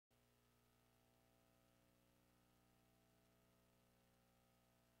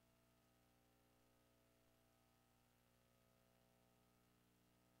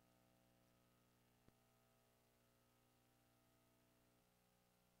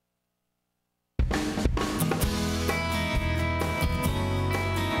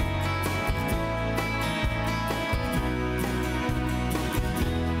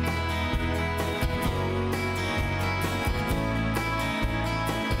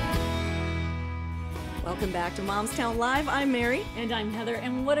Welcome back to MomsTown Live. I'm Mary. And I'm Heather,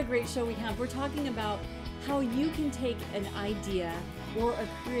 and what a great show we have. We're talking about how you can take an idea or a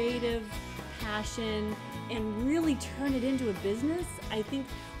creative passion and really turn it into a business. I think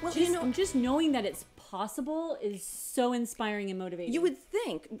just knowing that it's possible is so inspiring and motivating. You would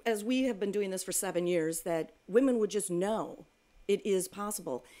think, as we have been doing this for 7 years, that women would just know it is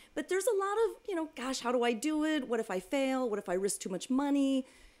possible. But there's a lot of, gosh, how do I do it? What if I fail? What if I risk too much money?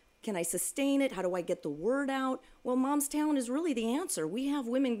 Can I sustain it? How do I get the word out? Well, MomsTown is really the answer. We have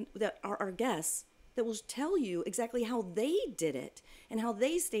women that are our guests that will tell you exactly how they did it and how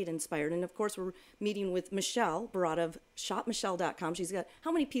they stayed inspired. And of course, we're meeting with Michelle Barada of shopmichelle.com. She's got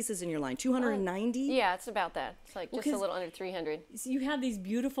how many pieces in your line? 290? Yeah, it's about that. It's like just a little under 300. So you have these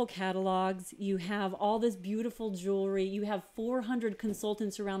beautiful catalogs. You have all this beautiful jewelry. You have 400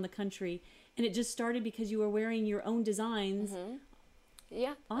 consultants around the country. And it just started because you were wearing your own designs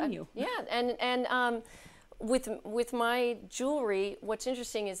on you. Yeah, and with my jewelry, what's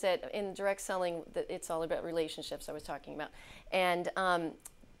interesting is that in direct selling, it's all about relationships I was talking about. And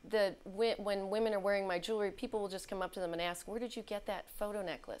when women are wearing my jewelry, people will just come up to them and ask, where did you get that photo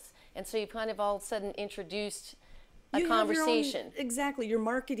necklace? And so you kind of all of a sudden introduced a conversation. Exactly. Your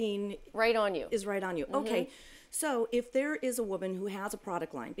marketing right on you. Is right on you. Okay. So if there is a woman who has a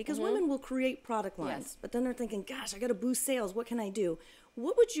product line, because women will create product lines, but then they're thinking, gosh, I got to boost sales. What can I do?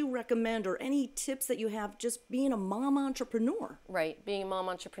 What would you recommend, or any tips that you have just being a mom entrepreneur? Right, being a mom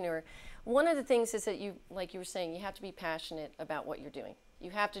entrepreneur. One of the things is that like you were saying, you have to be passionate about what you're doing.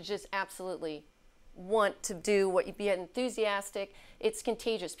 You have to just absolutely want to do what you be enthusiastic. It's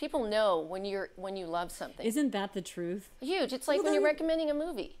contagious. People know when you love something. Isn't that the truth? Huge. It's like when you're recommending a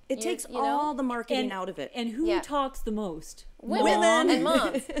movie. It takes all the marketing out of it. And who talks the most? Women and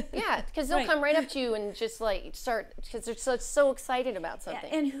moms. Yeah, because they'll come right up to you and just like start, because they're so excited about something.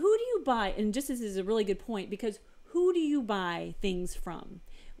 And who do you buy? And just this is a really good point, because who do you buy things from?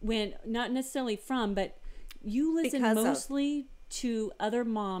 When not necessarily from, but you listen mostly to other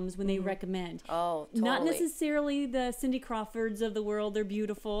moms when they recommend. Oh, totally. Not necessarily the Cindy Crawfords of the world. They're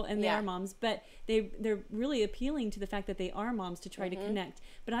beautiful and they are moms, but they're really appealing to the fact that they are moms to try to connect.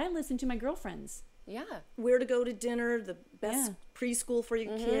 But I listen to my girlfriends. Yeah. Where to go to dinner, the best preschool for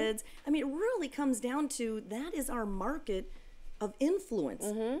your kids. I mean, it really comes down to that is our market of influence,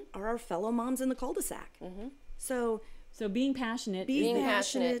 are our fellow moms in the cul-de-sac. So being passionate. Being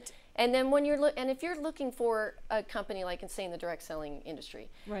passionate. And then when if you're looking for a company like, say, in the direct selling industry,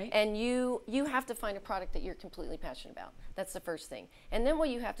 right? And you have to find a product that you're completely passionate about. That's the first thing. And then what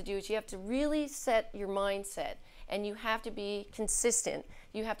you have to do is you have to really set your mindset, and you have to be consistent.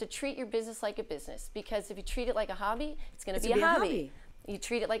 You have to treat your business like a business, because if you treat it like a hobby, it's going to be a hobby. You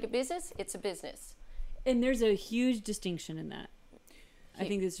treat it like a business, it's a business. And there's a huge distinction in that. I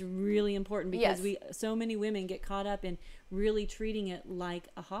think it's really important, because so many women get caught up in really treating it like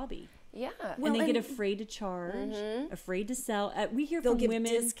a hobby. Yeah. And they get afraid to charge, afraid to sell. We hear they'll from give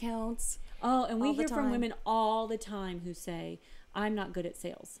women discounts. Oh, and we hear from women all the time who say, I'm not good at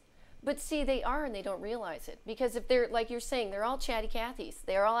sales. But see, they are, and they don't realize it, because if they're, like you're saying, they're all chatty Cathys.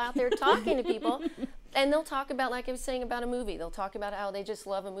 They're all out there talking to people, and they'll talk about, like I was saying, about a movie. They'll talk about how they just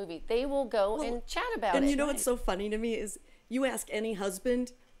love a movie. They will go and chat about it. And you know what's so funny to me is, you ask any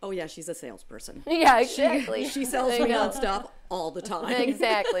husband, oh yeah, she's a salesperson. Yeah, exactly. She sells me on stuff all the time.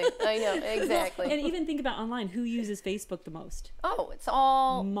 Exactly. I know, exactly. And even think about online, who uses Facebook the most? Oh, it's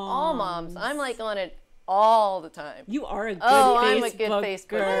all moms. I'm like on it all the time. You are a good I'm a good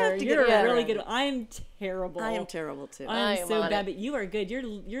Facebooker. You're really good. I'm terrible. I am terrible too. I'm so bad, but you are good.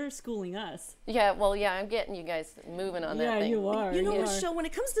 You're schooling us. Yeah, well, yeah, I'm getting you guys moving on that thing. Yeah, you are. You know, Michelle, when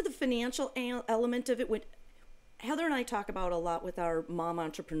it comes to the financial element of it, when Heather and I talk about a lot with our mom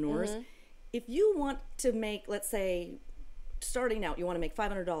entrepreneurs, if you want to make, let's say, starting out, you want to make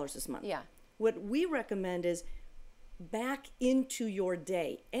 $500 this month. Yeah. What we recommend is back into your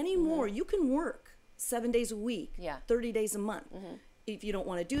day. Anymore, you can work 7 days a week, 30 days a month. If you don't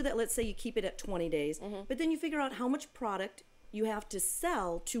want to do that, let's say you keep it at 20 days, but then you figure out how much product you have to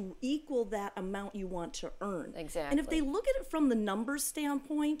sell to equal that amount you want to earn. Exactly. And if they look at it from the numbers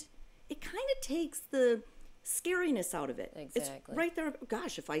standpoint, it kind of takes the scariness out of it. Exactly. It's right there.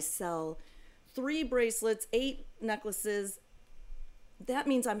 Gosh, if I sell 3 bracelets, 8 necklaces, that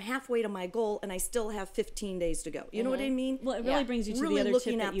means I'm halfway to my goal, and I still have 15 days to go. You know what I mean? Well, it really brings you to really the other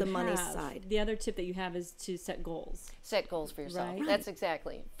looking tip at that you the money have. side. The other tip that you have is to set goals. Set goals for yourself. Right. That's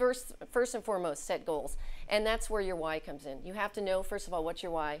exactly. First and foremost, set goals. And that's where your why comes in. You have to know, first of all, what's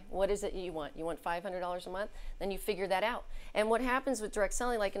your why? What is it you want? You want $500 a month? Then you figure that out. And what happens with direct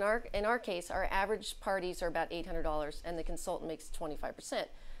selling, like in our case, our average parties are about $800, and the consultant makes 25%.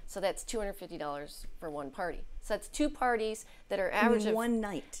 So that's $250 for one party. So that's 2 parties that are average of one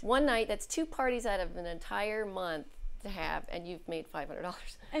night. One night. That's 2 parties out of an entire month to have, and you've made $500.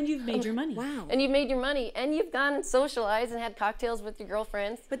 And you've made your money. Wow. And you've made your money, and you've gone and socialized and had cocktails with your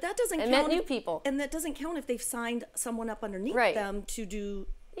girlfriends. But that doesn't and count. met new people. And that doesn't count if they've signed someone up underneath Right. them to do.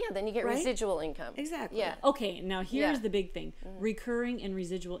 Yeah, then you get Right? residual income. Exactly. Yeah. Okay, now here's Yeah. the big thing. Recurring and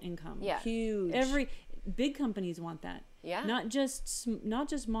residual income. Yeah. Huge. Every big companies want that. Yeah. Not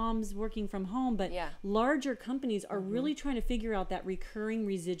just moms working from home, but Yeah. larger companies are really trying to figure out that recurring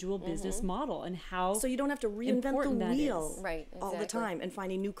residual business model and how So you don't have to reinvent the important that wheel is. Right, all the exactly. time and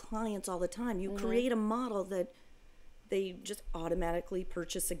finding new clients all the time. You create a model that they just automatically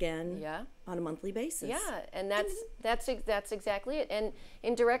purchase again Yeah. on a monthly basis. Yeah, and that's exactly it. And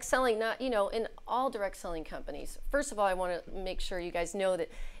in direct selling, not in all direct selling companies. First of all, I want to make sure you guys know that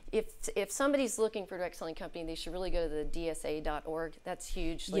if somebody's looking for a direct selling company, they should really go to the DSA.org. That's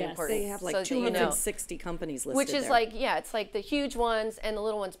hugely Yes. important. They have like so that you know. 260 companies listed Which is there. like, yeah, it's like the huge ones and the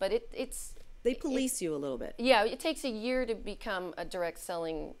little ones, but it's They police you a little bit. yeah, it takes a year to become a direct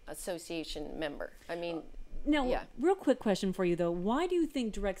selling association member. I mean, Now, Yeah. real quick question for you though: why do you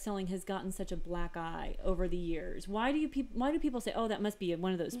think direct selling has gotten such a black eye over the years? Why do people say, "Oh, that must be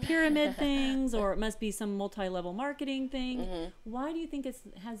one of those pyramid things," or it must be some multi-level marketing thing? Why do you think it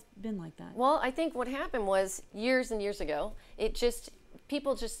has been like that? well, I think what happened was years and years ago,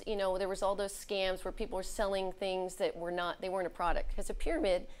 people just, there was all those scams where people were selling things that they weren't a product. Because a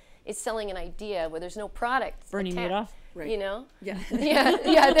pyramid is selling an idea where there's no product. Bernie Madoff? Right. Yeah.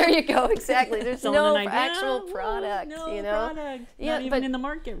 Yeah. There you go. Exactly. There's Selling no an idea? actual Whoa, product, no product. Yeah, not even in the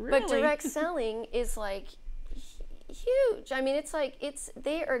market, really. But direct selling is like huge. I mean, it's like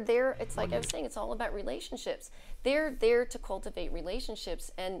they are there. It's like I was saying, it's all about relationships. They're there to cultivate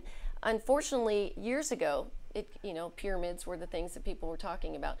relationships. And unfortunately, years ago, pyramids were the things that people were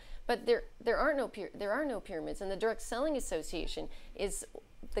talking about. But there are no pyramids. And the Direct Selling Association is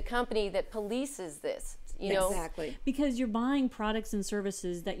the company that polices this. Exactly. Because you're buying products and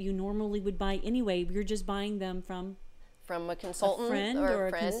services that you normally would buy anyway. You're just buying them from a consultant, a friend or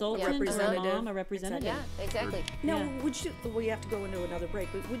a consultant, yeah. or a representative. mom, a representative. Yeah, exactly. Now, Yeah. we have to go into another break,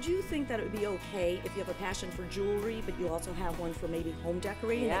 but would you think that it would be okay if you have a passion for jewelry, but you also have one for maybe home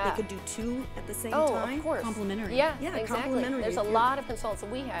decorating, that Yeah. they could do 2 at the same Oh, time? of course. Complementary. Yeah, Yeah, exactly. complementary. There's a lot of consultants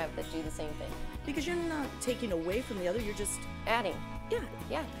that we have that do the same thing. Because you're not taking away from the other, you're just, Adding. yeah.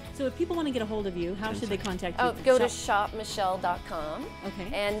 Yeah. So if people want to get a hold of you, how should they contact you? Oh, go to shopmichelle.com. Okay.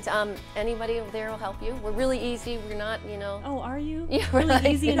 And anybody there will help you. We're really easy. We're not, Oh, are you? Yeah, really right.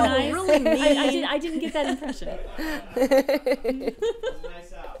 easy and No, nice. really mean. I didn't get that impression.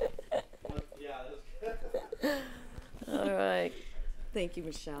 Nice out. Yeah, that was good. All right. Thank you,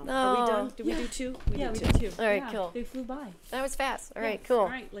 Michelle. Oh, Are we done? Did we do 2? Yeah, we did did 2. All right, Yeah, cool. They flew by. That was fast. All right, Yes. cool. All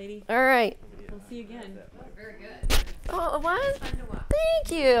right, lady. All right. We'll see you again. Oh, it was?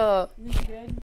 Thank you. Isn't she good?